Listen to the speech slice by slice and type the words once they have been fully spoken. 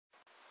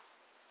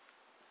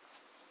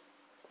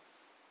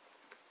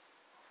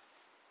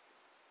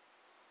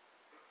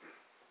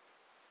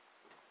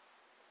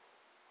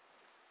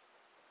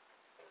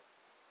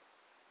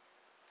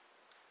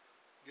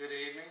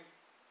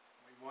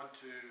want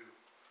to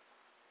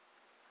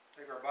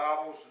take our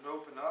Bibles and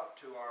open up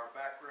to our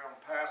background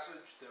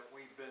passage that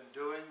we've been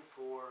doing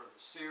for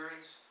the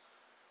series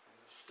and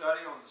the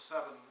study on the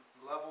 7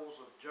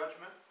 levels of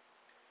judgment.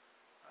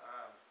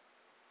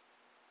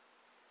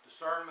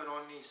 Discernment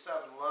on these 7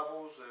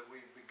 levels that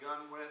we've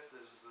begun with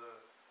is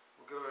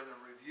we'll go in a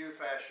review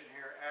fashion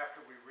here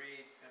after we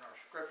read in our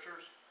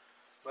scriptures.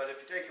 But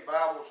if you take your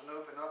Bibles and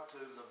open up to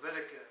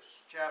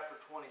Leviticus chapter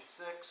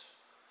 26,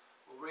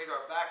 we'll read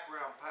our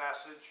background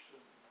passage.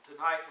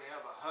 Tonight we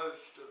have a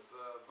host of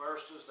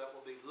verses that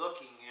we'll be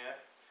looking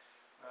at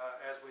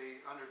as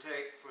we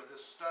undertake for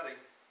this study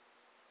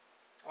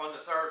on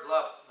the 3rd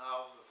level.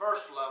 Now, the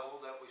first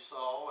level that we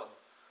saw,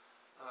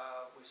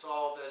 we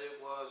saw that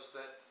it was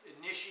that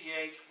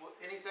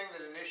anything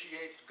that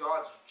initiates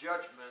God's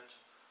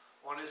judgment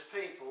on His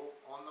people,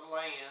 on the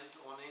land,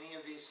 on any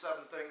of these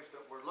 7 things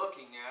that we're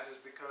looking at is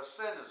because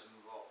sin is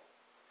involved.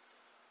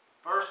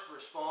 First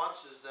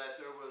response is that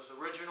there was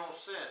original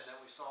sin that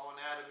we saw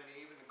in Adam and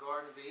Eve in the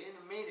Garden of Eden.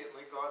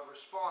 Immediately God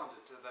responded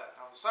to that.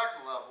 Now the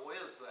second level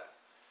is that.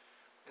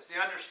 It's the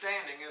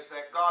understanding is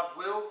that God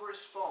will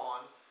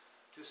respond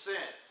to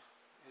sin.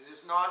 It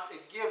is not a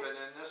given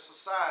in this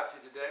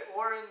society today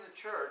or in the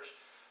church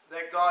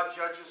that God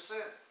judges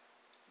sin.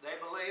 They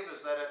believe is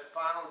that at the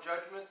final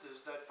judgment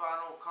is that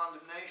final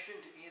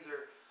condemnation to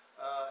either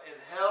in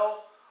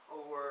hell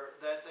or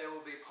that they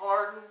will be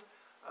pardoned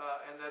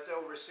and that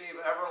they'll receive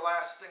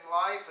everlasting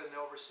life and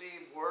they'll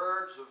receive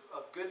words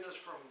of goodness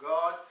from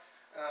God.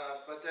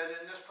 But that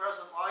in this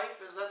present life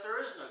is that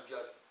there is no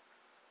judgment.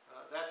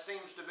 That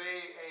seems to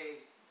be a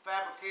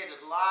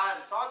fabricated lie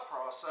and thought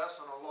process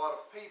in a lot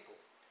of people.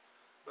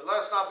 But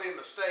let us not be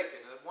mistaken.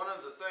 One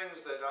of the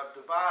things that I've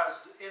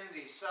devised in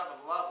these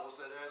 7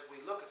 levels that as we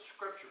look at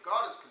Scripture,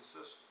 God is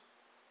consistent.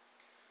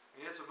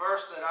 And it's a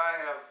verse that I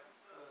have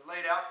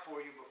laid out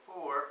for you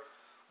before.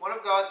 One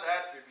of God's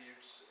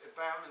attributes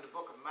found in the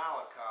book of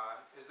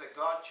Malachi is that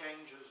God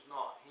changes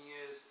not. He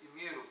is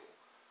immutable.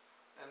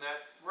 And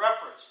that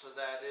reference to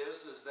that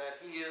is that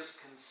He is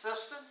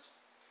consistent,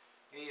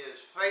 He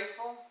is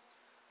faithful,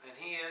 and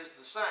He is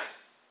the same.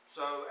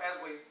 So as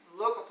we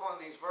look upon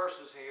these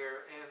verses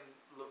here in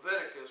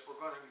Leviticus, we're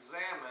going to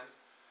examine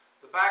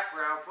the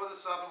background for the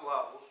 7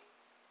 levels,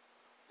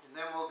 and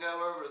then we'll go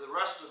over the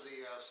rest of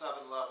the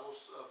 7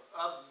 levels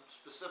of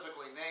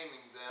specifically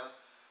naming them,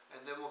 and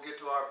then we'll get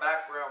to our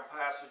background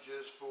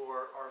passages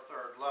for our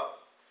 3rd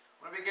level.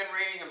 I'm going to begin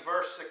reading in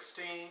verse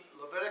 16,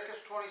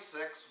 Leviticus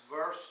 26,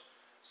 verse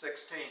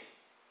 16.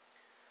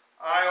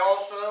 I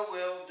also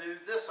will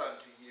do this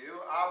unto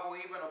you, I will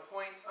even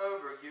appoint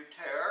over you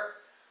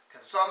terror,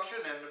 consumption,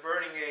 and the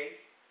burning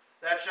age,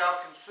 that shall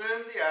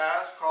consume the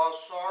eyes, cause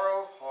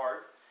sorrow of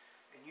heart,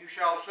 and you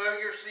shall sow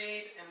your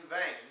seed in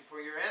vain,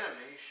 for your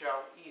enemies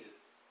shall eat it.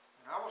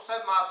 And I will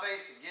set my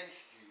face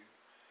against you,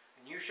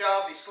 and you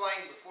shall be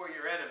slain before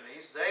your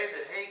enemies. They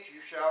that hate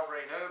you shall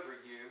reign over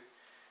you,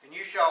 and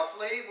you shall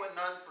flee when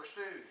none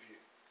pursues you.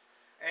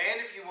 And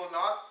if you will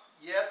not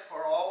yet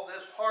for all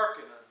this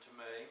hearken unto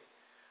me,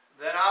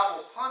 then I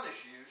will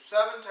punish you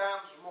 7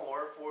 times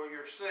more for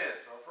your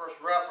sins. Our first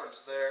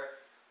reference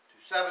there,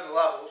 7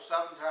 levels,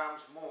 7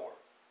 times more.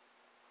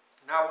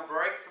 And I will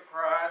break the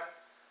pride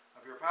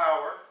of your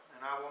power,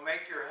 and I will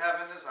make your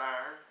heaven as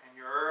iron, and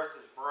your earth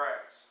as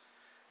brass.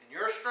 And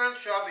your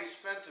strength shall be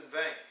spent in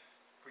vain,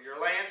 for your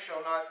land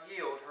shall not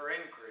yield her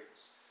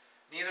increase,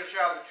 neither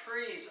shall the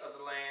trees of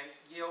the land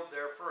yield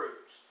their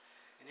fruits.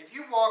 And if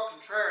you walk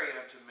contrary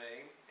unto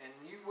me, and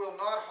you will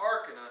not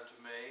hearken unto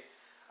me,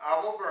 I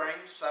will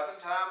bring 7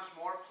 times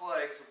more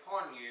plagues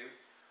upon you,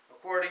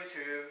 according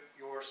to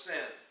your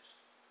sins.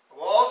 I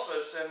will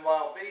also send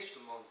wild beasts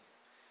among you,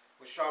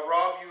 which shall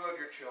rob you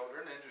of your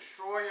children, and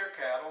destroy your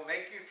cattle,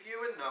 make you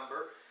few in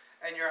number,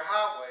 and your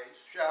highways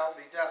shall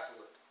be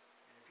desolate.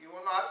 And if you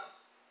will not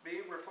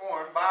be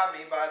reformed by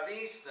me by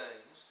these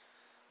things,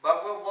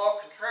 but will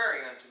walk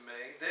contrary unto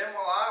me, then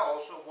will I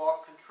also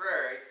walk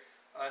contrary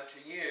unto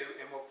you,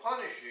 and will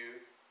punish you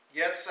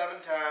yet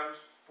 7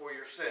 times for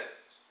your sins.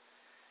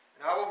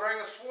 And I will bring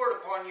a sword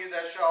upon you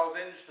that shall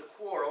avenge the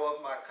quarrel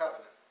of my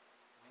covenant.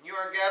 When you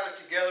are gathered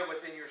together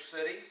within your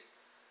cities,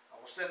 I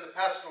will send the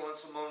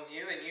pestilence among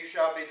you, and you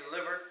shall be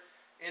delivered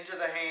into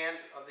the hand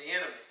of the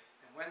enemy.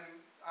 And when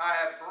I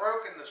have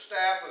broken the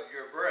staff of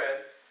your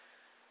bread,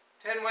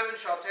 10 women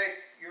shall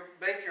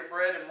bake your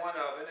bread in one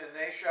oven, and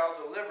they shall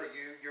deliver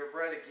you your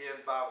bread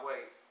again by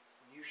weight.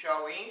 And you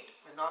shall eat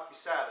and not be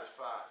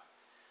satisfied.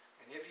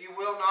 And if you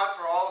will not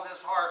for all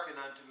this hearken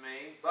unto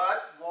me,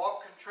 but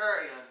walk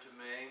contrary unto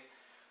me,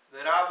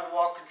 then I will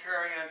walk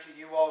contrary unto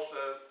you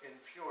also in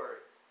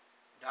fury.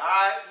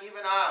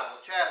 Even I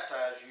will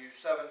chastise you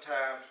 7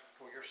 times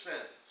for your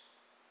sins.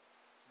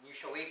 And you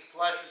shall eat the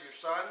flesh of your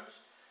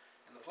sons,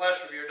 and the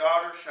flesh of your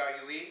daughters shall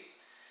you eat.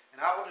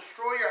 And I will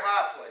destroy your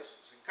high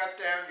places, and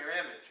cut down your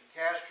image, and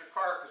cast your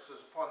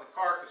carcasses upon the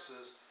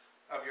carcasses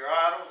of your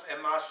idols, and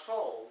my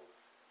soul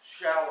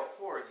shall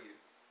abhor you.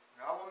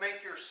 And I will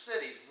make your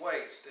cities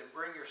waste, and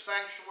bring your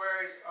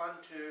sanctuaries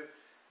unto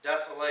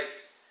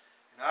desolation.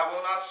 And I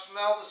will not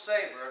smell the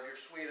savor of your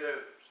sweet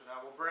odors. And I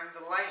will bring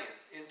the land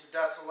into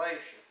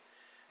desolation,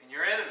 and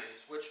your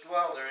enemies which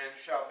dwell therein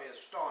shall be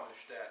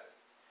astonished at it.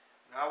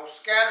 And I will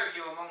scatter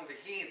you among the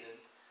heathen,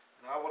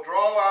 and I will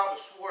draw out a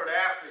sword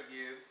after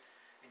you,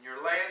 and your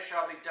land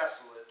shall be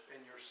desolate,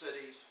 and your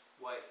cities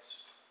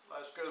waste.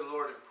 Let us go to the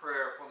Lord in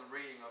prayer upon the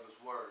reading of his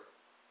word.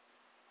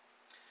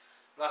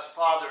 Blessed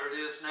Father, it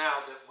is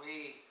now that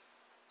we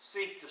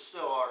seek to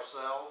still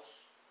ourselves.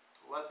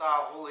 Let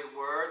thy holy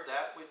word,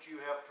 that which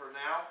you have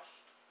pronounced,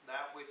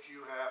 that which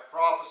you have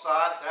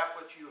prophesied, that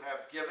which you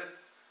have given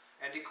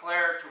and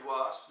declared to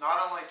us,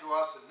 not only to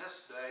us in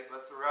this day,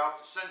 but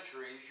throughout the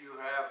centuries, you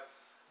have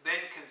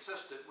been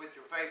consistent with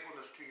your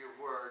faithfulness to your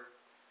word.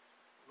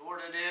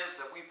 Lord, it is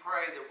that we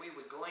pray that we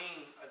would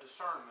glean a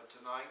discernment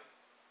tonight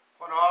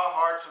upon our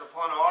hearts and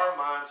upon our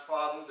minds,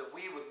 Father, that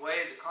we would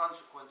weigh the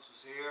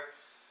consequences here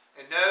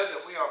and know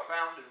that we are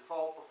found in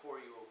fault before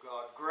you, O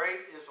God.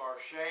 Great is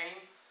our shame.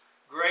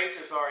 Great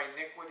is our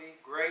iniquity,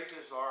 great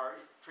is our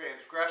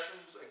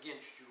transgressions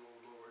against you, O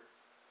Lord.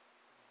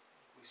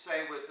 We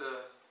say with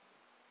the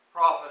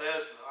prophet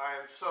Ezra, I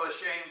am so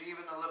ashamed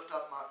even to lift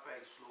up my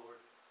face, Lord,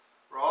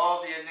 for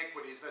all the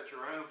iniquities that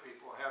your own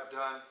people have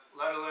done,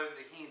 let alone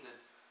the heathen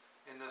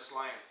in this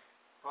land.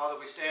 Father,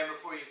 we stand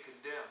before you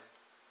condemned.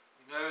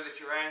 We know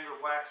that your anger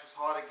waxes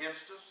hot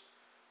against us.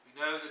 We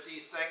know that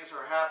these things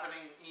are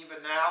happening even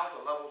now,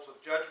 the levels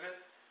of judgment,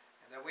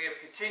 and that we have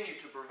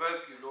continued to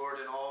provoke you, Lord,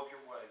 in all of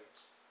your ways.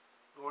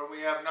 Lord,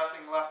 we have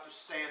nothing left to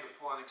stand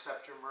upon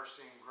except your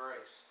mercy and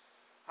grace.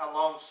 How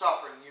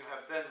long-suffering you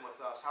have been with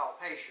us, how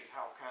patient,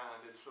 how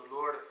kind. And so,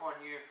 Lord, upon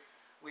you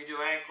we do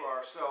anchor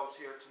ourselves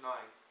here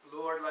tonight.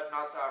 Lord, let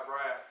not thy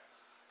wrath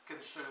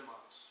consume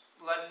us.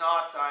 Let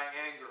not thy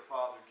anger,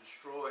 Father,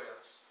 destroy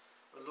us.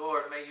 But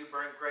Lord, may you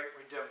bring great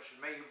redemption.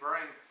 May you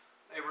bring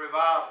a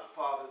revival,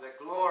 Father,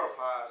 that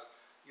glorifies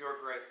your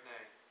great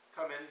name.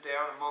 Come in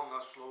down among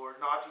us, Lord,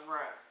 not in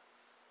wrath,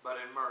 but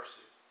in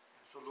mercy.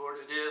 So,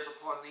 Lord, it is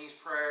upon these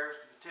prayers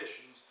and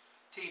petitions,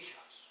 teach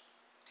us.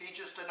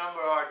 Teach us to number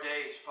our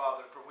days,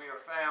 Father, for we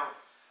are found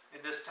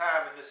in this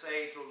time, in this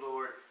age, O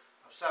Lord,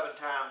 of 7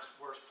 times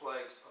worse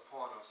plagues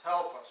upon us.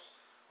 Help us,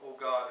 O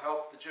God.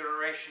 Help the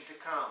generation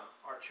to come,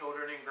 our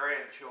children and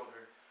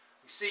grandchildren.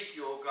 We seek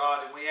you, O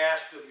God, and we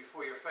ask of you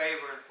for your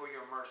favor and for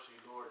your mercy,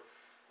 Lord,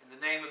 in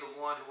the name of the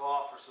one who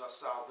offers us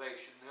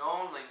salvation, the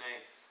only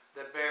name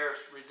that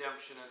bears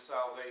redemption and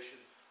salvation,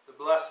 the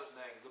blessed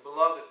name, the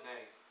beloved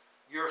name,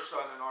 your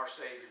Son and our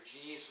Savior,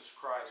 Jesus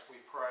Christ,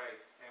 we pray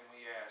and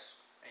we ask.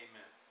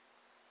 Amen.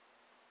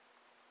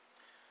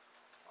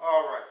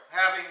 All right.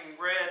 Having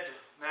read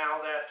now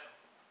that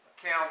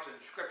account in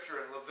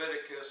Scripture in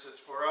Leviticus,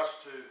 it's for us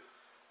to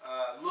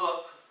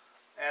look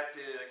at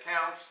the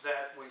accounts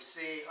that we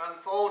see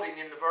unfolding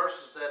in the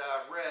verses that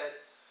I read,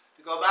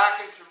 to go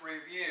back and to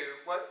review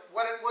what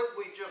would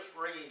we just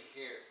read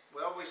here.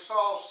 Well, we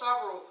saw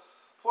several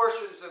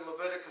portions in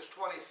Leviticus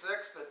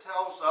 26 that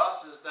tells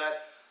us is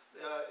that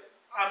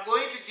I'm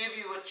going to give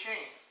you a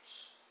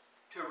chance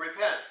to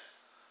repent.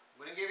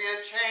 I'm going to give you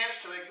a chance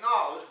to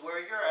acknowledge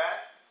where you're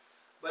at.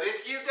 But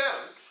if you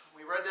don't,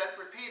 we read that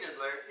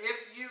repeatedly,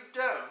 if you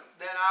don't,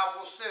 then I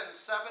will send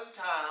 7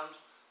 times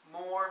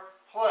more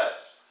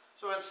plagues.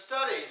 So in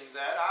studying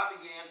that, I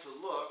began to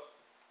look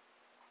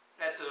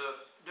at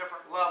the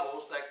different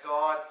levels that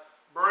God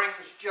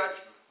brings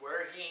judgment,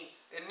 where he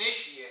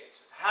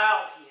initiates it,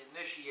 how he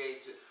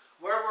initiates it,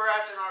 where we're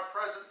at in our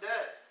present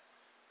day.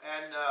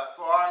 And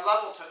for our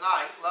level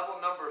tonight, level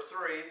number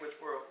 3, which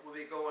we'll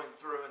be going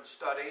through and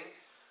studying,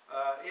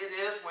 it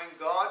is when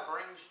God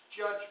brings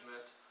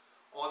judgment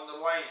on the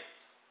land.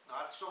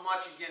 Not so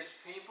much against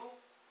people,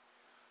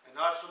 and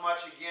not so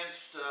much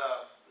against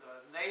the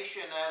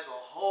nation as a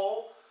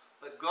whole,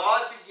 but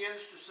God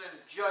begins to send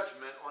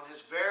judgment on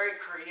his very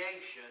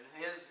creation,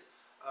 his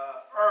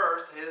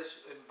earth,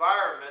 his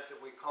environment that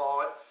we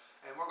call it.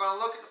 And we're going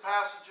to look at the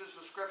passages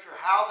of Scripture,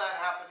 how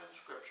that happened in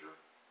Scripture,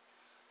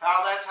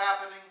 how that's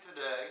happening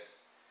today,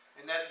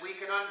 and that we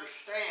can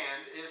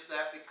understand is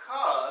that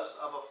because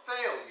of a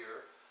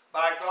failure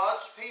by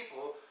God's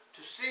people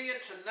to see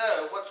and to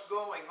know what's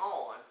going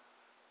on,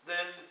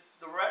 then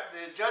the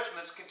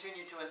judgments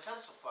continue to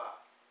intensify.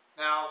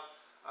 Now,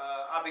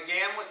 I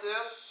began with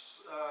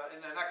this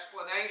in an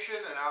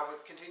explanation, and I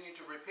would continue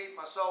to repeat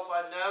myself,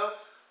 I know,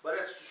 but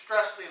it's to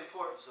stress the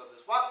importance of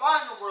this. Why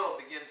in the world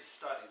begin to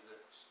study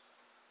this?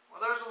 Well,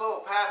 there's a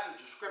little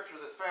passage of Scripture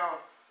that's found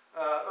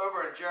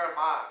over in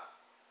Jeremiah.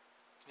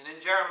 And in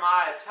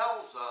Jeremiah it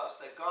tells us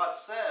that God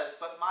says,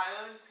 but my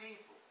own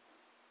people.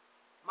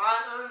 My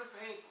own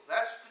people.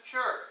 That's the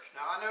church.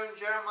 Now I know in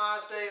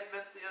Jeremiah's day it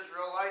meant the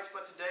Israelites,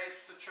 but today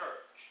it's the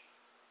church.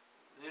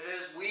 It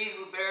is we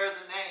who bear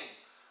the name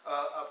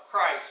of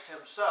Christ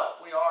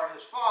himself. We are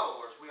his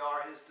followers. We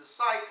are his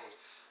disciples.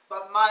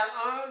 But my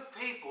own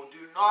people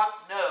do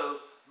not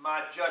know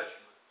my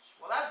judgments.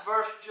 Well, that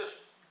verse just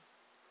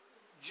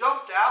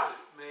jumped out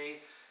at me,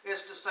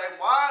 is to say,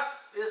 why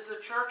is the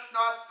church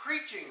not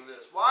preaching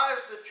this? Why is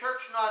the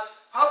church not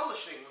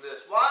publishing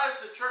this? Why is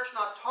the church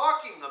not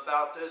talking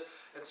about this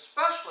And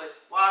especially,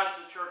 why is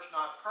the church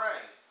not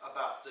praying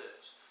about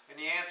this? And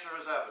the answer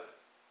is evident.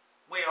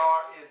 We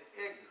are in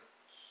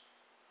ignorance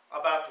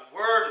about the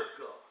Word of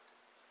God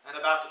and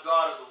about the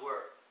God of the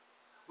Word.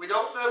 We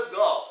don't know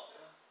God.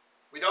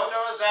 We don't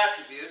know His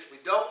attributes. We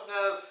don't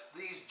know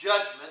these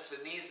judgments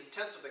and these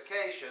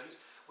intensifications.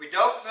 We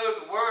don't know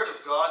the Word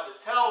of God that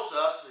tells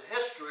us the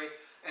history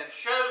and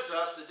shows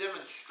us the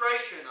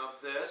demonstration of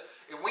this.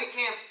 And we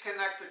can't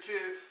connect the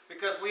two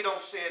because we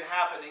don't see it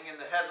happening in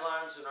the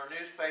headlines in our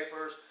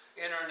newspapers,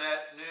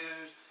 internet,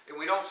 news, and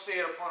we don't see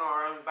it upon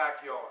our own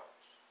backyards.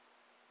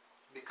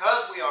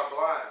 Because we are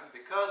blind,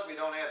 because we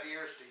don't have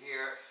ears to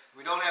hear,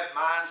 we don't have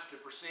minds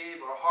to perceive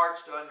or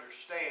hearts to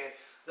understand,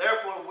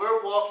 therefore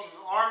we're walking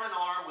arm in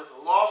arm with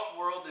a lost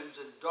world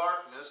who's in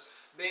darkness,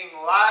 being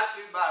lied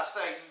to by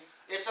Satan.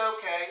 It's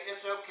okay,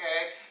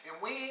 and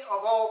we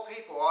of all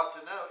people ought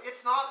to know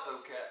it's not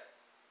okay.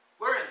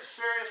 We're in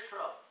serious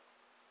trouble.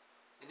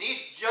 And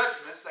these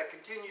judgments that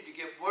continue to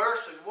get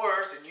worse and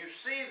worse, and you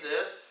see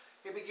this,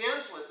 it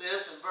begins with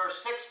this in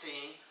verse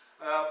 16,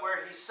 where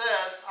he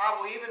says, I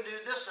will even do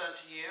this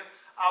unto you.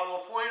 I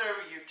will appoint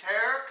over you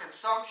terror,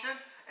 consumption,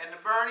 and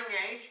the burning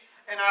age,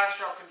 and I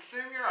shall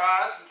consume your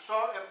eyes and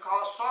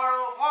cause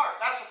sorrow of heart.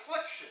 That's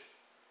affliction.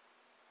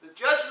 The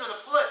judgment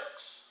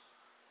afflicts.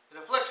 It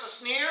afflicts us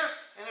near,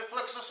 and it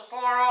afflicts us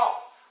afar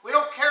off. We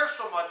don't care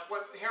so much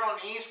here on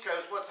the East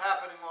Coast what's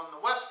happening on the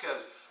West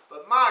Coast.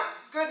 But my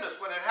goodness,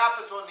 when it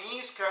happens on the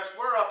East Coast,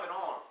 we're up in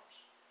arms.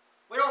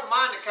 We don't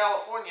mind that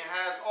California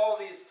has all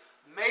these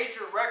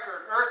major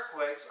record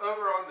earthquakes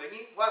over on the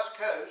West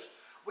Coast.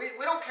 We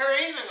don't care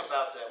anything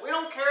about that. We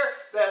don't care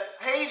that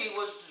Haiti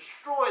was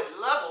destroyed,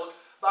 leveled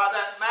by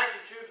that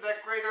magnitude of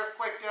that great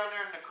earthquake down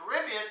there in the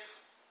Caribbean.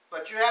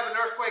 But you have an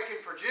earthquake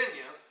in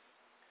Virginia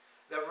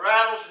that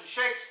rattles and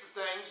shakes the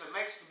things and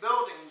makes the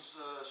buildings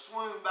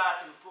swoon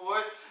back and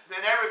forth,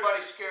 then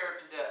everybody's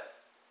scared to death.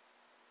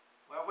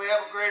 Well, we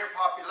have a greater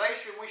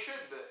population, we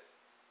should be.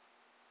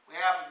 We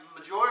have a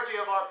majority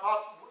of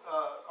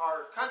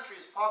our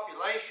country's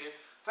population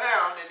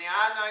found in the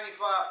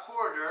I-95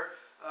 corridor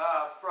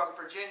from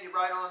Virginia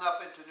right on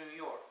up into New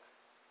York.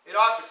 It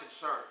ought to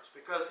concern us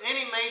because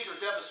any major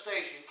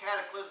devastation,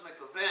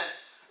 cataclysmic event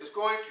is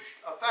going to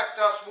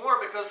affect us more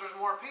because there's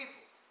more people.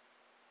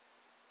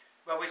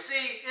 But we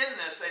see in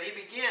this that he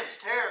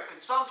begins terror,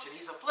 consumption.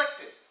 He's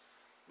afflicted.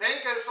 Then he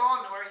goes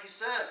on to where he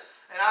says,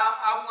 and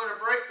I'm going to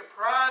break the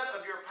pride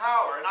of your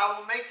power, and I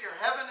will make your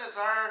heaven as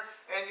iron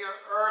and your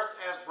earth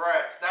as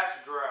brass.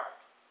 That's drought.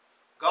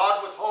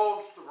 God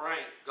withholds the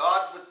rain.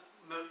 God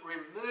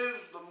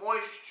removes the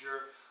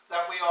moisture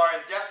that we are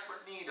in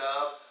desperate need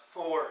of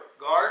for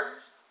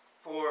gardens,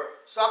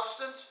 for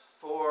substance,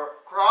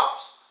 for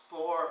crops,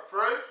 for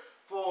fruit,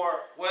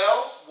 for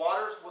wells,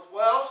 waters with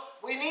wells.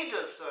 We need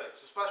those things,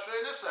 especially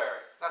in this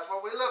area. That's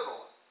what we live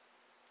on.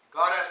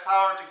 God has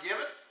power to give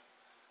it.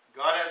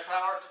 God has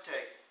power to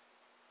take it.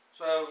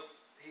 So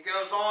he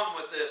goes on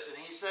with this, and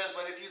he says,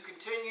 but if you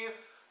continue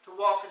to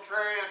walk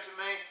contrary unto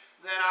me,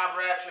 then I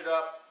ratchet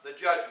up the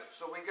judgment.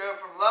 So we go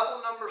from level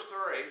number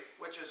 3,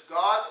 which is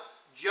God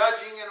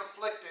judging and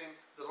afflicting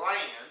the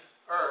land,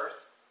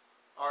 earth,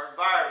 our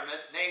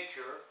environment,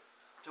 nature,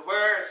 to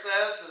where it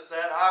says is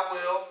that I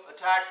will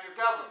attack your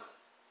government.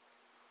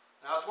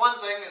 Now, it's one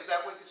thing is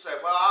that we could say,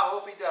 well, I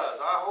hope he does.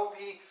 I hope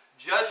he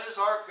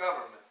judges our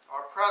government,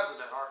 our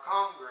president, our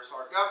Congress,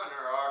 our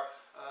governor, our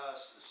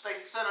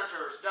state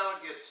senators,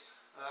 delegates,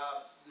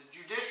 the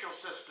judicial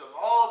system,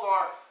 all of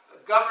our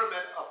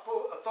government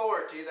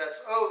authority that's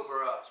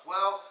over us.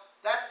 Well,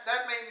 that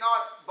may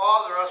not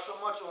bother us so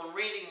much on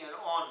reading it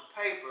on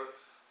paper,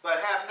 but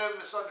have no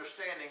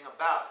misunderstanding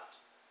about it.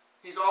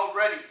 He's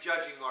already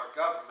judging our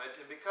government,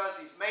 and because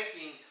he's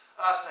making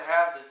us to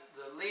have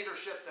the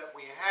leadership that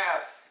we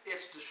have,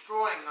 it's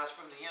destroying us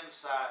from the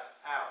inside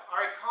out.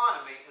 Our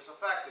economy is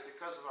affected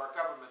because of our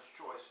government's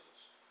choices.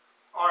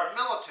 Our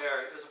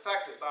military is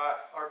affected by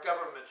our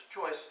government's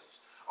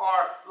choices.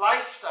 Our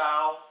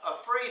lifestyle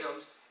of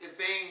freedoms is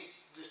being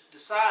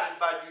decided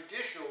by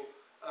judicial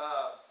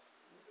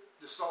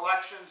the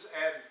selections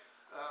and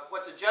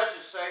what the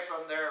judges say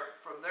from their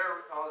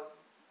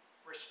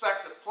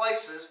respective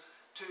places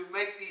to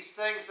make these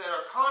things that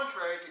are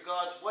contrary to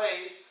God's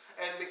ways.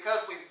 And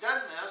because we've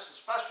done this,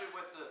 especially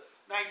with the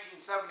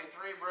 1973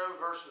 Roe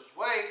versus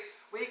Wade,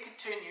 we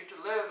continue to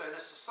live in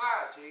a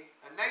society,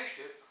 a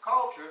nation, a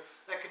culture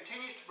that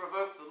continues to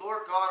provoke the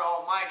Lord God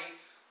Almighty,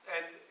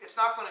 and it's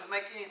not going to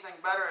make anything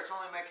better, it's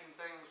only making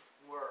things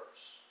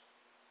worse.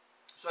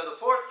 So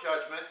the fourth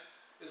judgment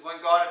is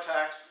when God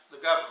attacks the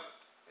government,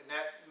 and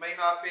that may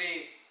not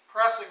be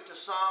pressing to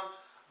some,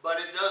 but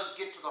it does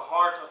get to the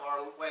heart of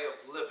our way of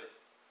living.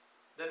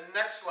 Then the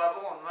next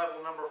level, on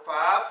level number 5,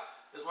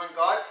 is when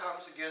God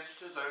comes against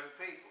his own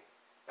people.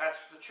 That's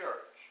the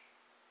church.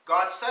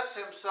 God sets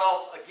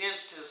himself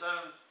against his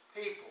own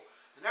people.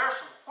 And there are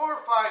some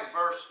horrifying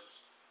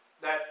verses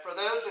that, for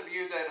those of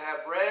you that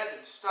have read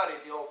and studied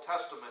the Old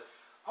Testament,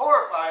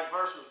 horrifying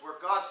verses where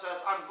God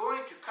says, I'm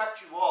going to cut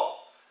you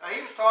off. Now,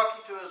 he was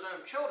talking to his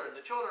own children,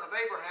 the children of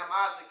Abraham,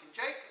 Isaac, and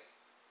Jacob.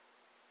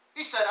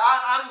 He said,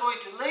 I'm going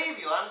to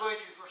leave you. I'm going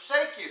to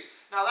forsake you.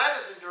 Now that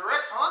is in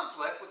direct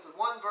conflict with the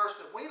one verse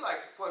that we like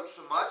to quote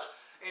so much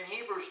in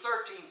Hebrews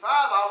 13:5,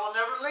 I will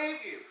never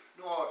leave you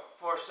nor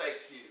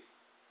forsake you.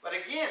 But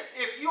again,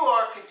 if you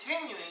are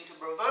continuing to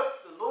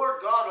provoke the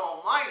Lord God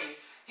Almighty,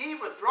 he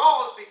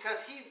withdraws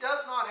because he does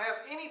not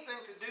have anything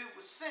to do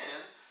with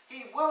sin.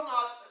 He will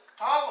not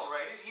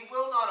tolerate it. He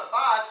will not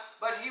abide,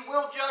 but he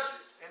will judge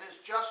it. And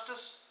his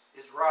justice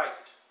is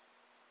right.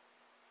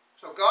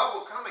 So God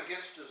will come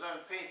against his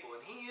own people.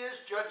 And he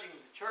is judging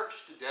the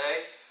church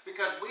today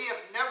because we have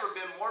never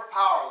been more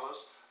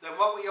powerless than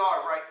what we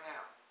are right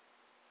now.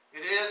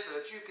 It is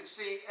that you can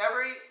see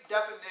every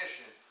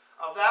definition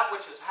of that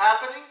which is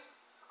happening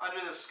under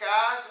the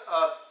skies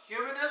of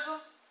humanism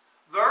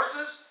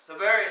versus the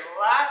very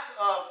lack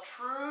of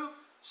true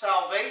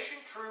salvation,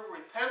 true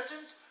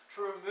repentance,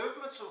 true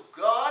movements of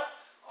God.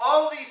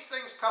 All these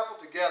things coupled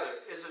together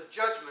is a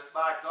judgment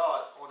by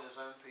God on his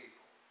own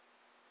people.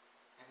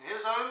 And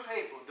his own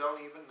people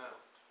don't even know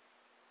it.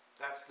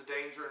 That's the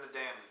danger and the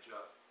damage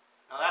of it.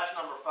 Now that's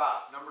number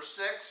 5. Number 6.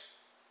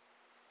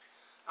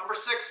 Number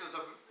 6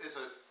 is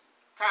a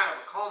kind of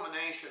a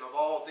culmination of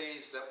all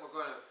these that we're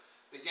going to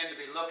begin to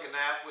be looking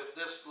at with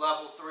this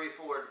level 3,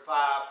 4, and 5.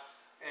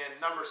 And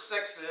number 6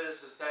 is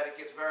that it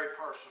gets very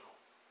personal.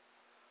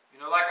 You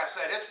know, like I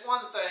said, it's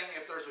one thing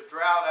if there's a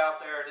drought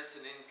out there and it's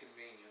an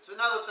inconvenience.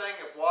 Another thing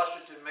if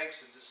Washington makes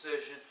a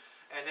decision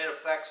and it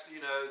affects, you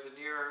know,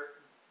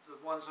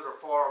 the ones that are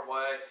far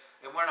away,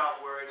 and we're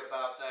not worried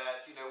about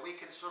that. You know, we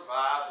can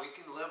survive, we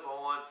can live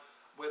on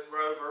with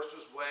Roe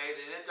versus Wade,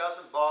 and it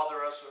doesn't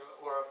bother us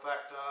or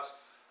affect us.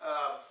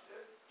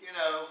 You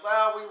know,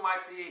 well, we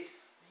might be,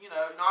 you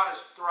know, not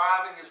as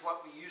thriving as what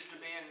we used to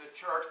be in the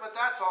church, but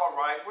that's all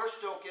right. We're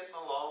still getting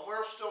along.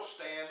 We're still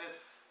standing.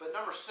 But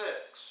number 6,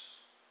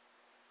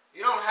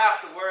 you don't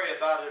have to worry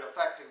about it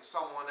affecting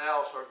someone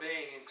else or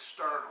being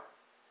external.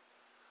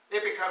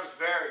 It becomes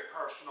very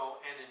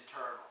personal and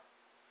internal.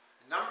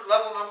 And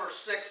level number 6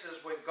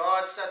 is when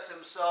God sets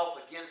himself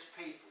against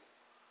people.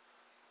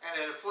 And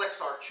it afflicts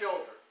our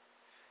children.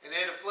 And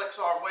it afflicts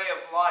our way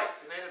of life.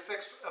 And it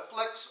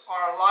afflicts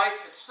our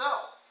life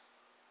itself.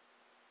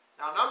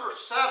 Now, number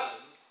 7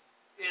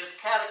 is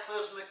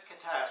cataclysmic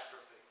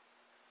catastrophe.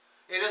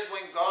 It is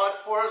when God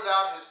pours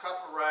out his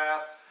cup of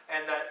wrath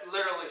and that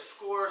literally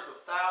scores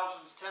of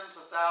thousands, tens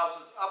of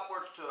thousands,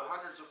 upwards to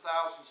hundreds of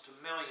thousands to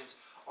millions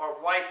are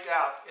wiped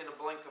out in a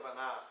blink of an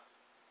eye.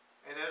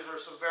 And those are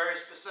some very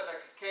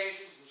specific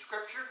occasions in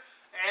Scripture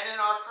and in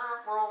our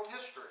current world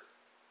history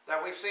that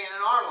we've seen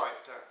in our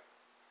lifetime.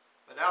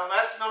 But now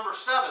that's number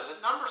 7.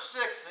 But number 6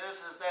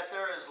 is that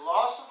there is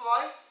loss of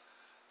life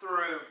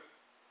through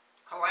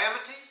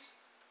calamities,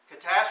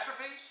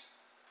 catastrophes,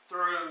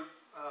 through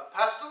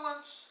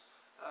pestilence.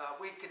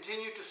 We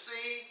continue to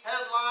see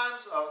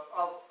headlines of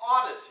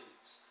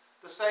oddities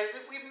to say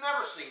that we've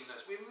never seen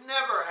this, we've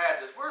never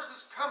had this, where's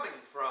this coming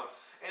from?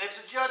 And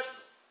it's a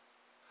judgment.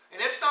 And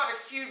it's not a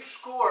huge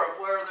score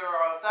of where there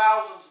are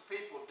thousands of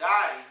people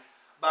dying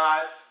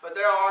by it, but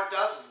there are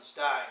dozens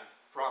dying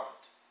from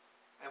it.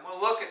 And we'll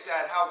look at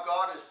that, how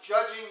God is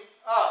judging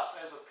us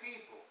as a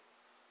people.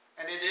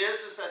 And it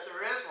is that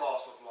there is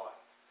loss of life.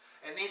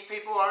 And these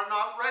people are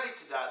not ready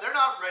to die. They're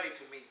not ready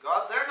to meet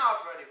God. They're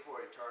not ready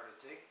for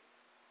eternity.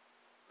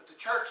 But the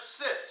church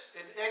sits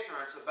in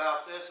ignorance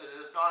about this and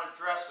is not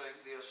addressing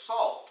the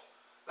assault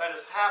that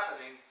is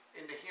happening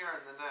in the here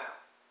and the now.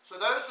 So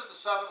those are the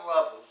 7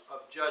 levels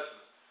of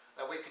judgment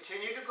that we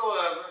continue to go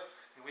over,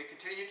 and we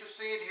continue to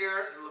see it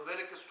here in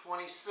Leviticus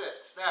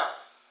 26. Now,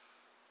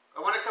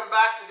 I want to come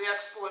back to the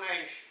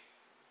explanation.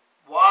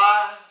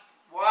 Why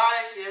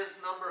is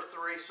number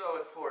 3 so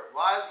important?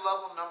 Why is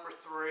level number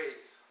 3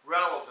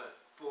 relevant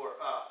for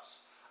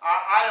us?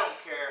 I don't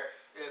care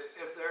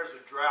if there's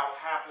a drought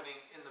happening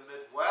in the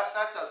Midwest.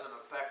 That doesn't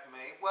affect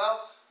me.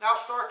 Well, now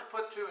start to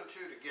put 2 and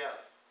 2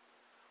 together.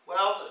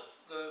 Well,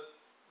 the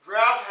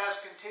drought has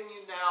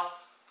continued now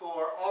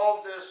for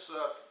all this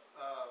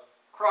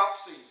crop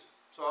season.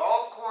 So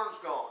all the corn's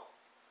gone.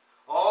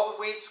 All the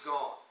wheat's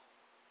gone.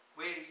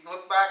 We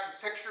look back at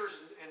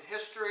pictures in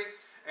history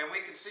and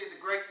we can see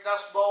the great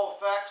Dust Bowl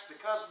effects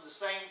because of the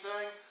same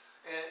thing.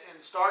 And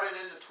started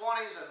in the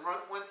 20s and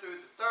went through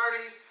the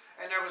 30s,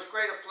 and there was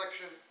great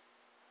affliction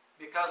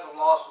because of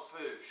loss of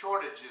food,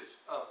 shortages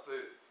of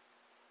food.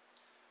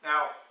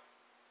 Now,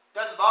 it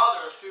doesn't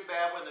bother us too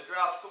bad when the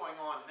drought's going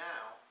on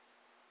now,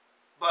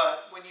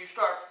 but when you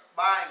start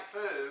buying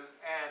food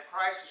and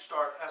prices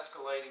start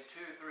escalating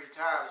 2-3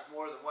 times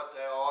more than what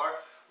they are,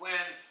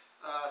 when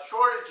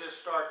shortages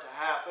start to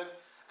happen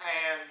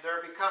and there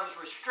becomes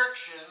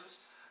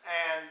restrictions,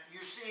 and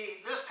you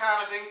see this kind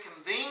of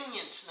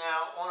inconvenience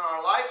now on our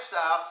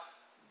lifestyle,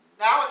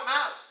 now it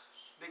matters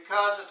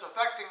because it's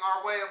affecting our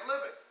way of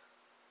living.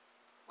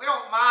 We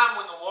don't mind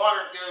when the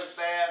water goes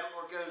bad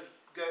or goes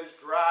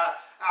dry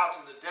out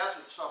in the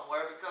desert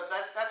somewhere because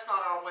that's not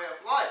our way of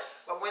life.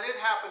 But when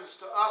it happens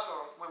to us,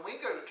 when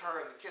we go to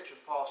turn the kitchen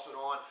faucet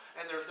on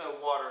and there's no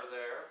water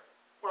there,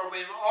 or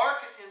when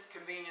our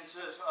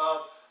inconveniences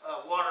of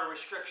water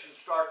restrictions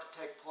start to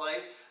take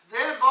place,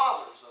 then it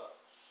bothers us.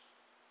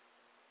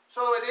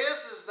 So it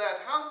is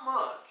that how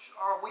much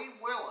are we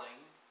willing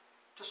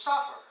to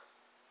suffer?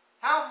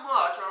 How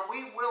much are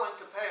we willing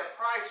to pay a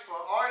price for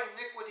our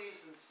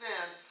iniquities and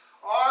sins,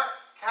 our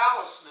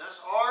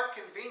callousness, our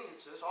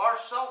conveniences, our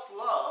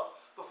self-love,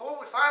 before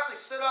we finally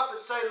sit up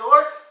and say,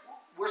 Lord,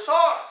 we're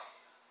sorry.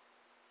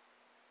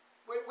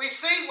 We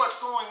see what's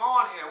going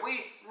on here.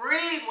 We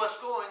read what's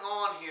going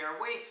on here.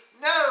 We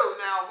know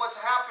now what's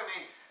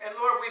happening. And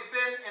Lord, we've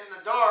been in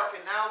the dark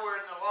and now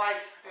we're in the light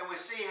and we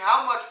see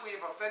how much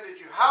we've offended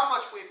you, how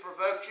much we've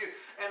provoked you.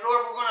 And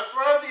Lord, we're going to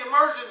throw the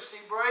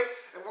emergency brake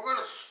and we're going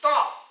to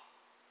stop.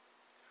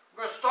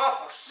 We're going to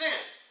stop our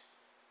sin.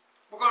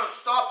 We're going to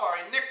stop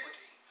our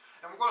iniquity.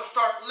 And we're going to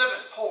start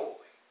living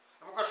holy.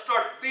 And we're going to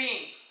start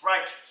being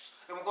righteous.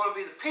 And we're going to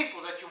be the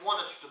people that you want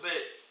us to be.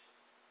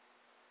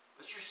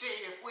 But you see,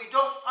 if we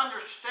don't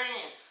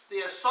understand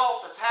the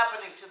assault that's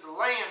happening to the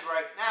land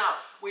right now,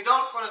 we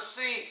don't going to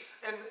see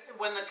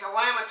when the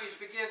calamities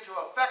begin to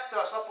affect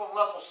us up on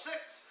level 6.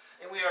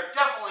 And we are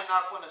definitely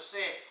not going to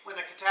see it when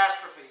the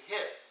catastrophe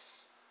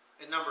hits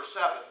in number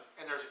 7.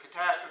 And there's a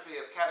catastrophe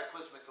of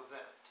cataclysmic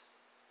event.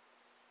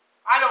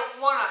 I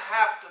don't want to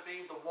have to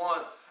be the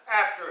one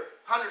after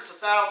hundreds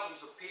of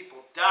thousands of people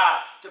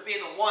die to be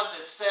the one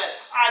that said,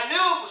 I knew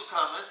it was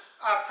coming,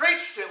 I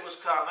preached it was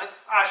coming,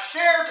 I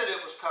shared that it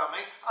was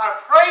coming, I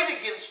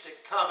prayed against it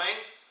coming,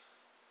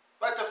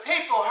 but the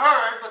people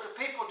heard, but the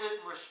people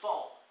didn't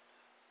respond.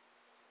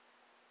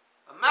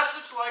 A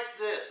message like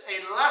this,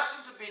 a lesson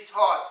to be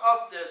taught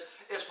of this,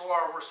 is for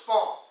a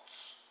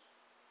response.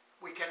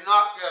 We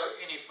cannot go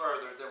any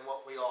further than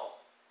what we are.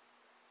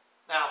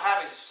 Now,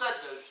 having said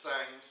those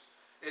things,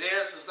 it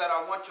is that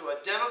I want to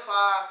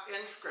identify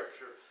in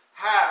Scripture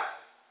how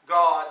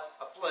God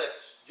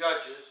afflicts,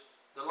 judges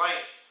the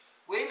land.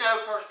 We know,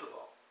 first of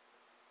all,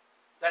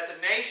 that the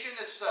nation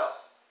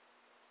itself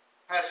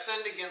has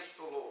sinned against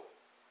the Lord.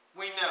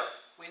 We know.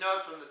 We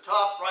know from the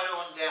top right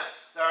on down.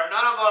 There are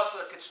none of us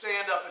that could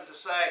stand up and to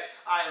say,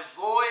 I am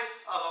void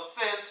of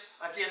offense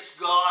against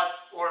God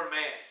or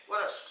man.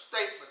 What a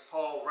statement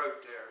Paul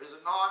wrote there, is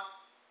it not?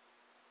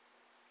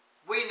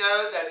 We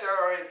know that there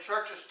are in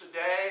churches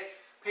today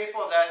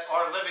people that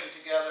are living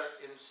together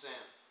in sin.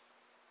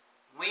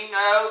 We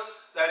know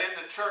that in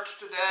the church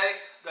today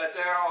that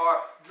there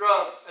are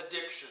drug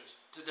addictions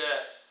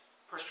today,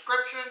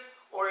 prescription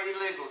or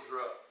illegal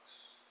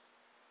drugs.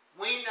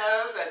 We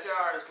know that there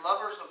are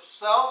lovers of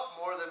self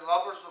more than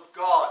lovers of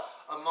God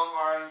among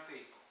our own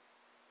people.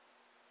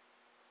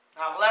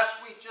 Now,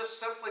 lest we just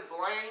simply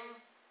blame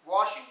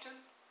Washington,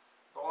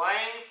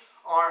 blame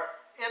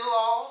our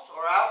in-laws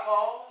or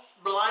outlaws,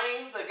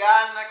 blame the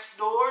guy next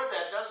door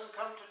that doesn't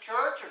come to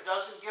church or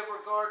doesn't give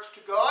regards to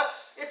God,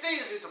 it's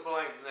easy to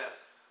blame them.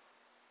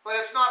 But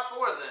it's not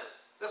for them.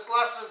 This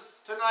lesson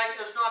tonight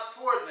is not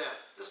for them.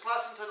 This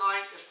lesson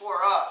tonight is for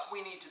us.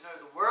 We need to know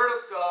the Word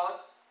of God.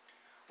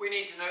 We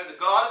need to know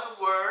the God of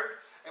the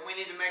Word. And we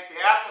need to make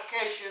the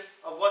application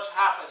of what's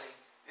happening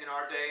in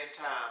our day and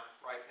time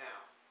right now.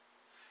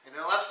 And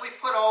unless we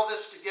put all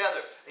this together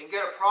and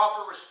get a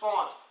proper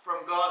response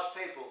from God's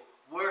people,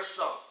 we're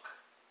sunk.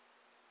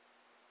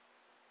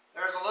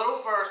 There's a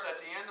little verse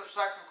at the end of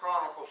 2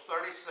 Chronicles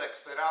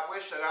 36 that I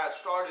wish that I had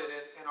started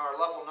in our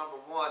level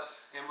number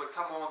 1 and would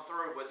come on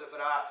through with it,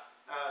 but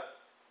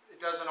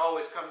it doesn't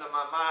always come to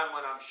my mind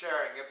when I'm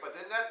sharing it. But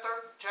in that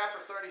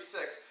chapter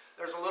 36,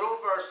 there's a little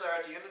verse there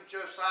at the end of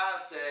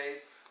Josiah's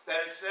days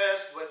that it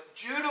says, when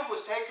Judah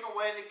was taken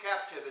away into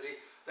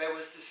captivity, they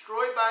was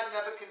destroyed by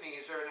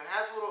Nebuchadnezzar, and it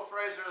has a little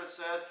phrase there that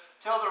says,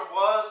 till there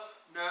was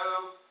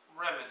no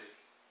remedy.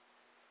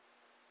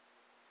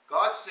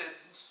 God's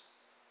sentence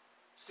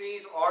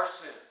sees our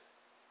sin.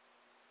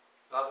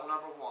 Level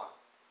number 1.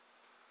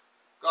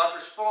 God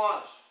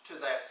responds to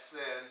that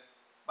sin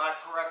by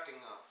correcting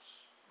us,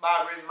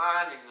 by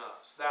reminding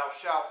us, thou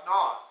shalt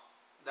not,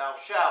 thou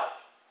shalt.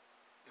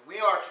 And we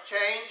are to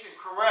change and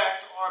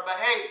correct our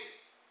behavior.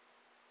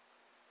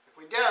 If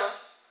we don't,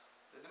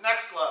 then the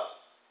next level,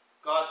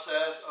 God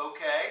says,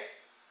 okay,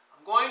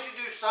 I'm going to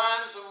do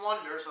signs and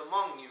wonders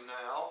among you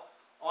now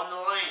on the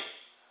land,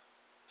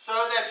 so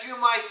that you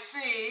might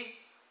see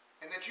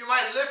and that you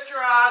might lift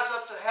your eyes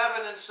up to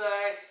heaven and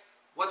say,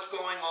 what's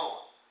going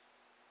on?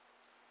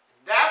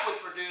 And that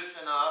would produce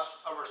in us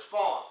a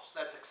response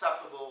that's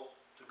acceptable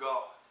to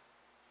God.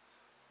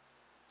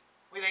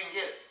 We didn't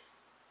get it.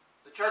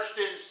 The church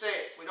didn't see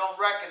it. We don't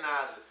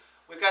recognize it.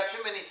 We've got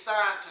too many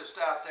scientists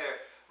out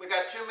there. We've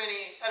got too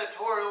many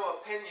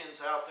editorial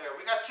opinions out there.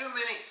 We've got too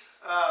many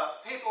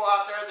people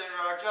out there that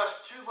are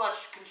just too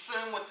much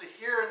consumed with the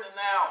here and the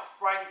now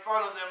right in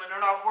front of them, and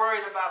they're not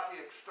worried about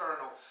the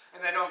external,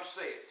 and they don't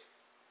see it.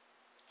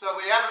 So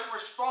we haven't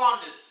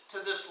responded to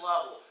this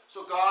level.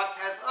 So God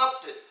has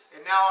upped it,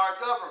 and now our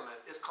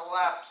government is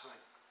collapsing.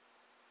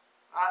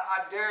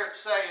 I dare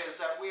say is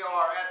that we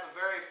are at the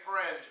very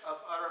fringe of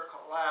utter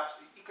collapse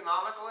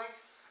economically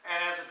and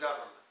as a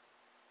government.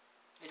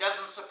 It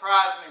doesn't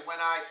surprise me when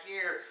I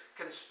hear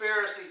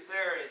conspiracy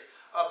theories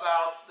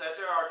about that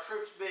there are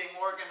troops being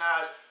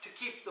organized to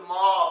keep the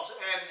mobs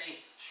and the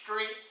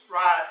street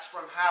riots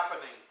from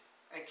happening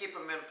and keep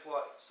them in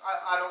place.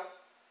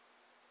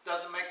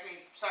 Doesn't make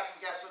me second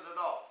guess it at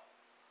all.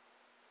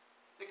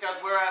 Because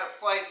we're at a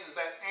place is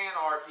that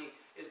anarchy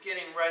is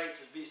getting ready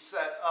to be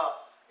set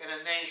up in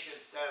a nation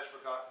that has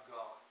forgotten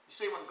God. You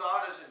see, when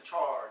God is in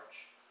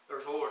charge,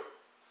 there's order.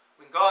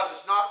 When God is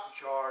not in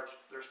charge,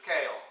 there's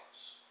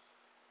chaos.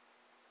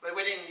 But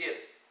we didn't get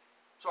it.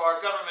 So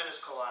our government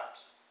is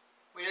collapsing.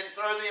 We didn't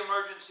throw the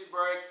emergency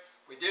brake.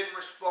 We didn't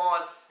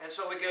respond. And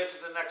so we go to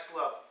the next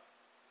level.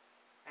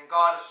 And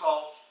God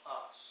assaults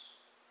us.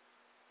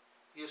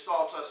 He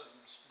assaults us in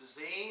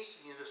disease.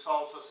 He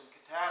assaults us in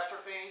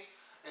catastrophes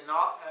and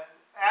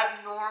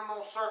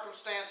abnormal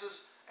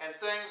circumstances and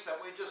things that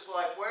we just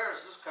like, where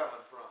is this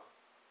coming from?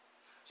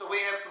 So we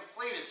have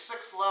completed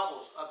 6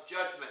 levels of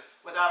judgment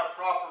without a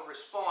proper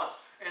response.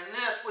 And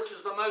this, which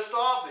is the most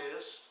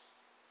obvious,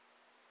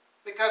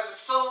 because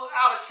it's so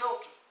out of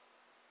kilter.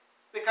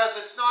 Because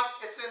it's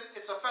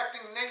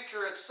affecting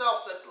nature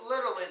itself, that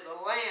literally the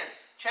land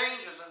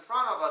changes in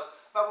front of us,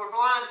 but we're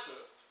blind to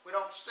it. We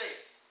don't see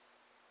it.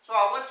 So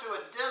I want to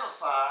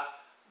identify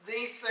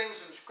these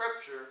things in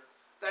Scripture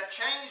that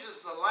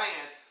changes the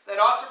land, that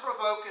ought to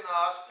provoke in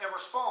us a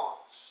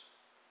response.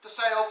 To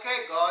say,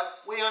 okay, God,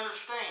 we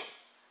understand.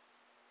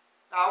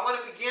 Now I want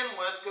to begin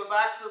with, go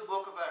back to the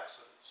book of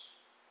Exodus.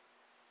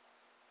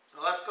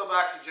 Now let's go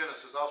back to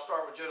Genesis. I'll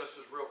start with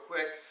Genesis real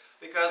quick,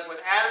 because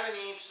when Adam and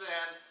Eve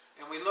sinned,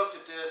 and we looked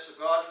at this,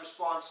 God's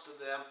response to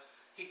them,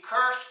 He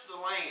cursed the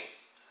land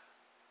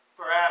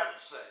for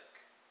Adam's sake.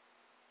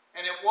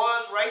 And it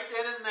was right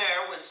then and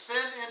there, when sin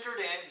entered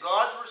in,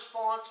 God's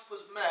response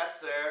was met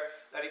there,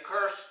 that He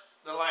cursed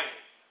the land.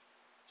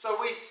 So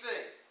we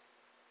see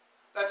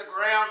that the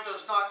ground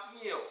does not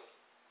yield.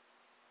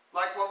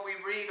 Like what we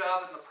read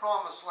of in the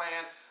Promised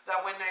Land,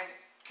 that when they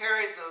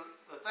carried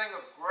the thing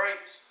of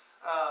grapes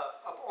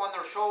up on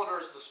their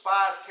shoulders, the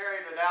spies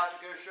carried it out to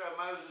go show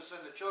Moses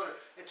and the children.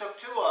 It took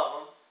 2 of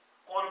them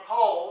on a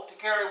pole to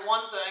carry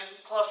one thing,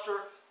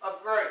 cluster of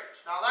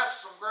grapes. Now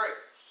that's some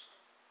grapes.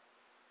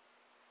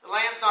 The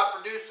land's not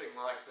producing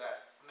like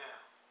that now.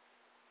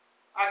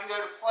 I can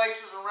go to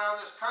places around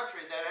this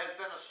country that has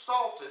been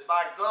assaulted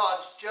by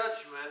God's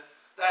judgment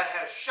that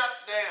has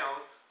shut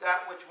down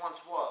that which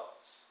once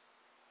was.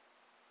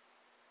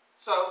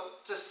 So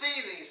to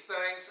see these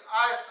things,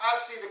 I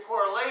see the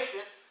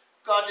correlation.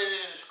 God did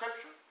it in the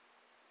Scripture.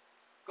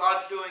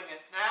 God's doing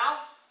it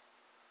now.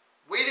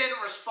 We didn't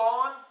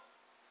respond.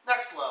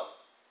 Next level.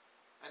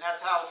 And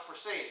that's how it's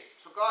proceeding.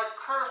 So God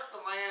cursed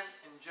the land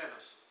in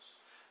Genesis.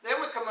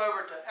 Then we come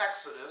over to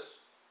Exodus,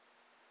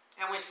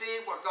 and we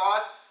see where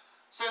God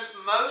sends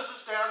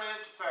Moses down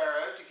into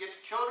Pharaoh to get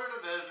the children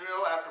of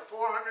Israel after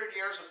 400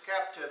 years of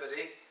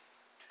captivity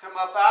to come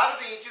up out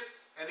of Egypt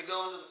and to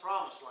go into the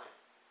Promised Land.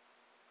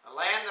 A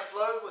land that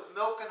flowed with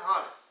milk and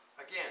honey.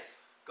 Again,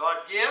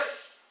 God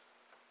gives,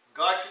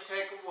 God can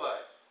take away.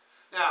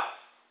 Now,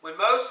 when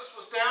Moses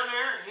was down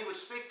there and he would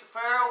speak to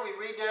Pharaoh, we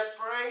read that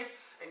phrase,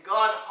 and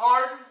God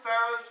hardened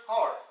Pharaoh's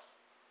heart.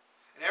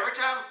 And every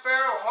time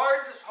Pharaoh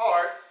hardened his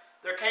heart,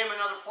 there came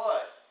another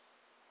plague.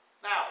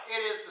 Now, it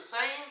is the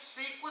same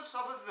sequence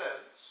of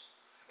events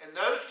in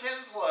those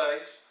 10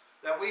 plagues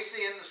that we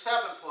see in the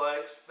 7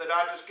 plagues that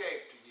I just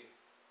gave to you.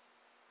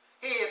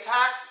 He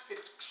attacks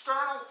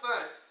external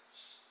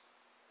things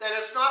that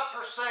is not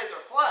per se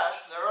their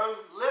flesh, their own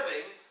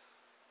living,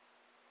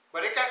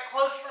 but it got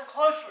closer and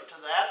closer to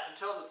that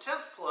until the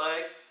 10th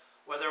plague,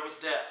 where there was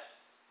death.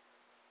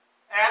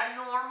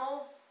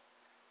 Abnormal,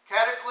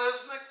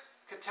 cataclysmic,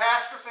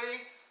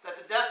 catastrophe, that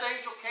the death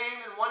angel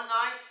came in one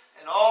night,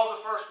 and all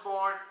the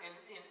firstborn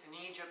in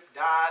Egypt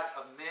died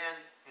of men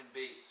and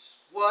beasts.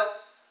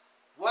 What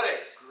a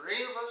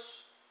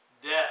grievous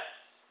death.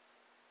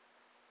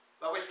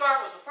 But we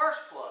start with the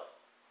first plague.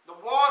 The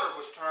water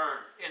was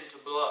turned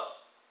into blood.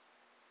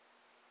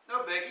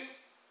 No biggie.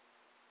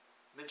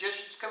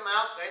 Magicians come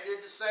out, they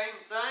did the same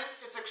thing.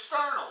 It's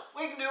external.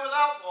 We can do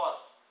without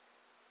water.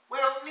 We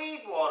don't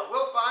need water.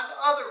 We'll find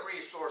other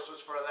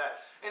resources for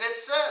that. And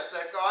it says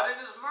that God in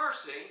His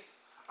mercy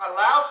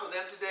allowed for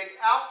them to dig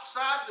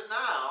outside the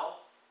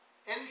Nile,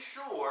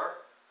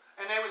 inshore,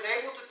 and they was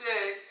able to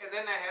dig, and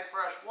then they had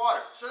fresh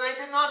water. So they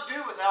did not do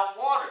without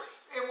water.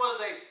 It was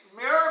a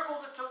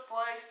miracle that took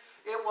place.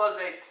 It was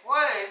a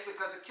plague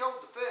because it killed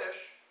the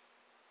fish,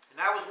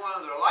 and that was one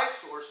of their life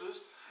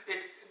sources.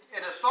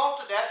 It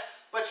assaulted that,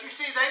 but you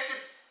see,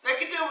 they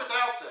could do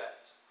without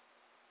that.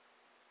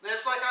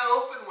 It's like I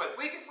opened with.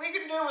 We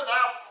can do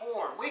without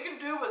corn. We can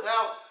do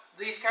without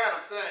these kind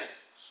of things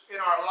in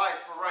our life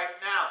for right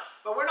now.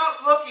 But we're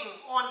not looking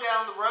on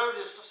down the road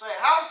as to say,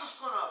 how is this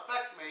going to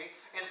affect me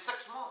in 6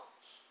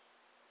 months?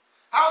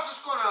 How is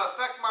this going to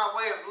affect my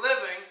way of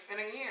living in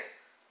a year?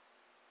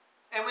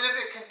 And if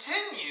it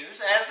continues,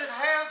 as it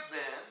has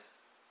been,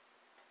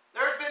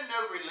 there's been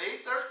no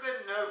relief. There's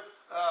been no,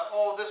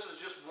 oh, this is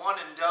just one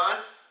and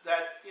done.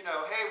 That,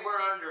 hey,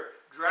 we're under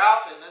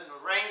drought, and then the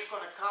rain's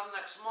going to come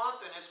next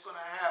month, and it's going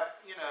to have,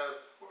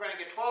 we're going going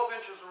to get 12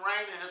 inches of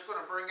rain and it's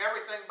going to bring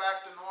everything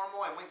back to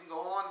normal and we can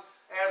go on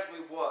as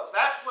we was.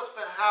 That's what's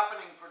been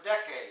happening for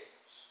decades.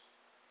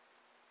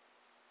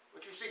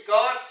 But you see,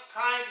 God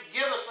trying to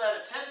give us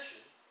that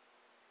attention,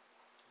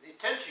 the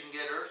attention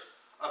getters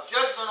of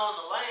judgment on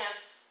the land,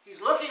 He's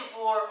looking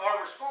for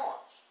our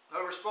response.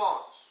 No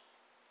response.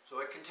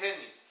 So it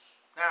continues.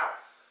 Now,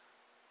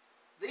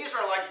 these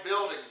are like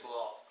building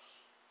blocks.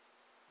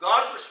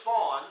 God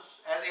responds,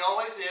 as He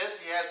always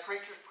is. He has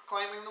preachers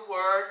proclaiming the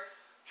Word,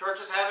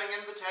 churches having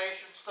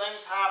invitations,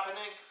 things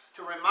happening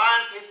to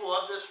remind people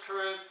of this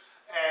truth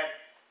and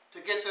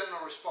to get them to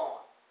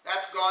respond.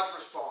 That's God's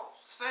response.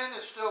 Sin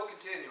is still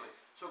continuing,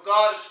 so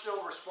God is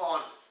still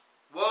responding.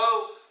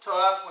 Woe to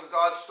us when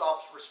God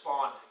stops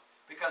responding,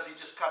 because He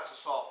just cuts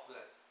us off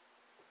then.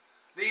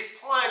 These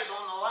plagues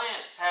on the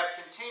land have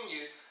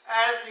continued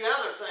as the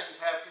other things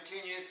have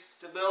continued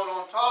to build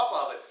on top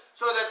of it,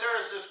 so that there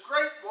is this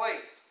great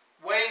weight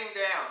weighing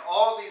down,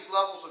 all these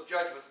levels of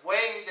judgment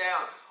weighing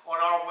down on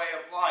our way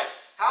of life.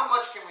 How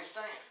much can we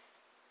stand?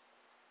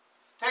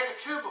 Take a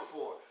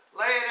 2x4,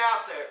 lay it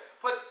out there,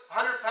 put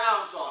 100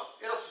 pounds on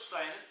it. It'll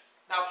sustain it.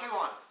 Now 200,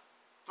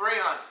 300,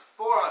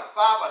 400,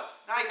 500.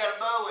 Now you got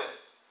a bow in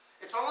it.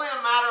 It's only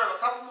a matter of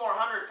a couple more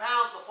 100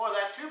 pounds before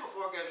that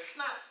 2x4 goes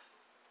snap.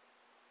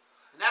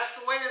 And that's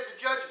the weight of the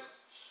judgments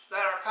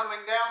that are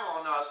coming down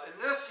on us. And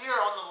this here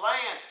on the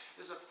land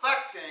is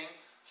affecting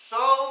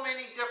so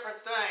many different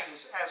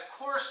things as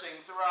coursing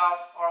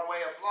throughout our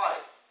way of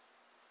life.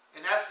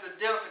 And that's the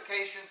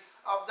identification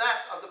of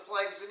the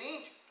plagues in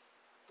Egypt.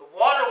 The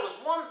water was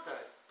one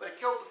thing, but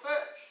it killed the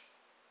fish.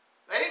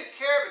 They didn't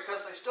care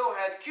because they still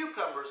had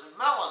cucumbers and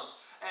melons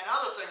and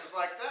other things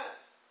like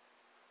that.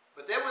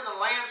 But then when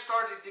the land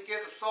started to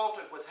get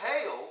assaulted with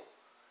hail,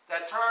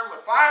 that turned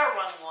with fire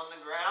running on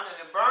the ground and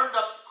it burned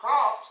up the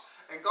crops,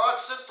 and God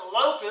sent the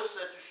locusts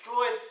that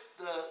destroyed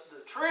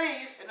the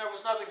trees and there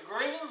was nothing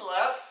green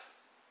left.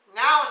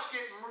 Now it's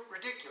getting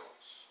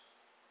ridiculous.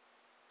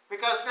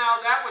 Because now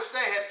that which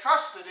they had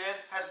trusted in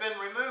has been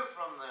removed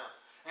from them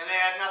and they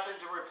had nothing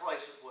to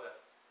replace it with.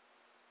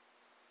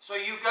 So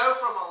you go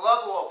from a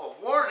level of a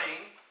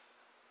warning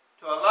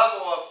to a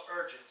level of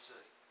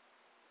urgency.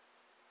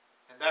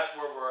 And that's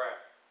where we're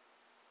at.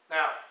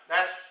 Now,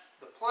 that's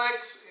the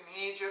plagues in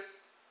Egypt.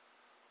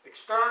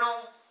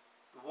 External,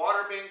 the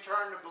water being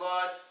turned to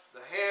blood,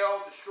 the hail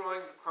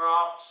destroying the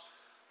crops,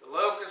 the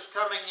locusts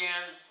coming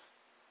in,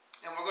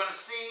 and we're going to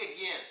see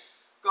again,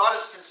 God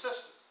is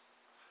consistent.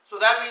 So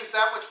that means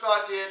that which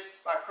God did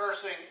by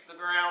cursing the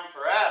ground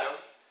for Adam,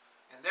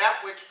 and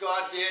that which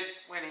God did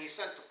when He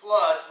sent the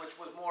floods, which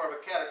was more of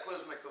a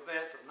cataclysmic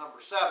event of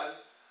number 7,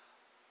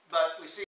 but we see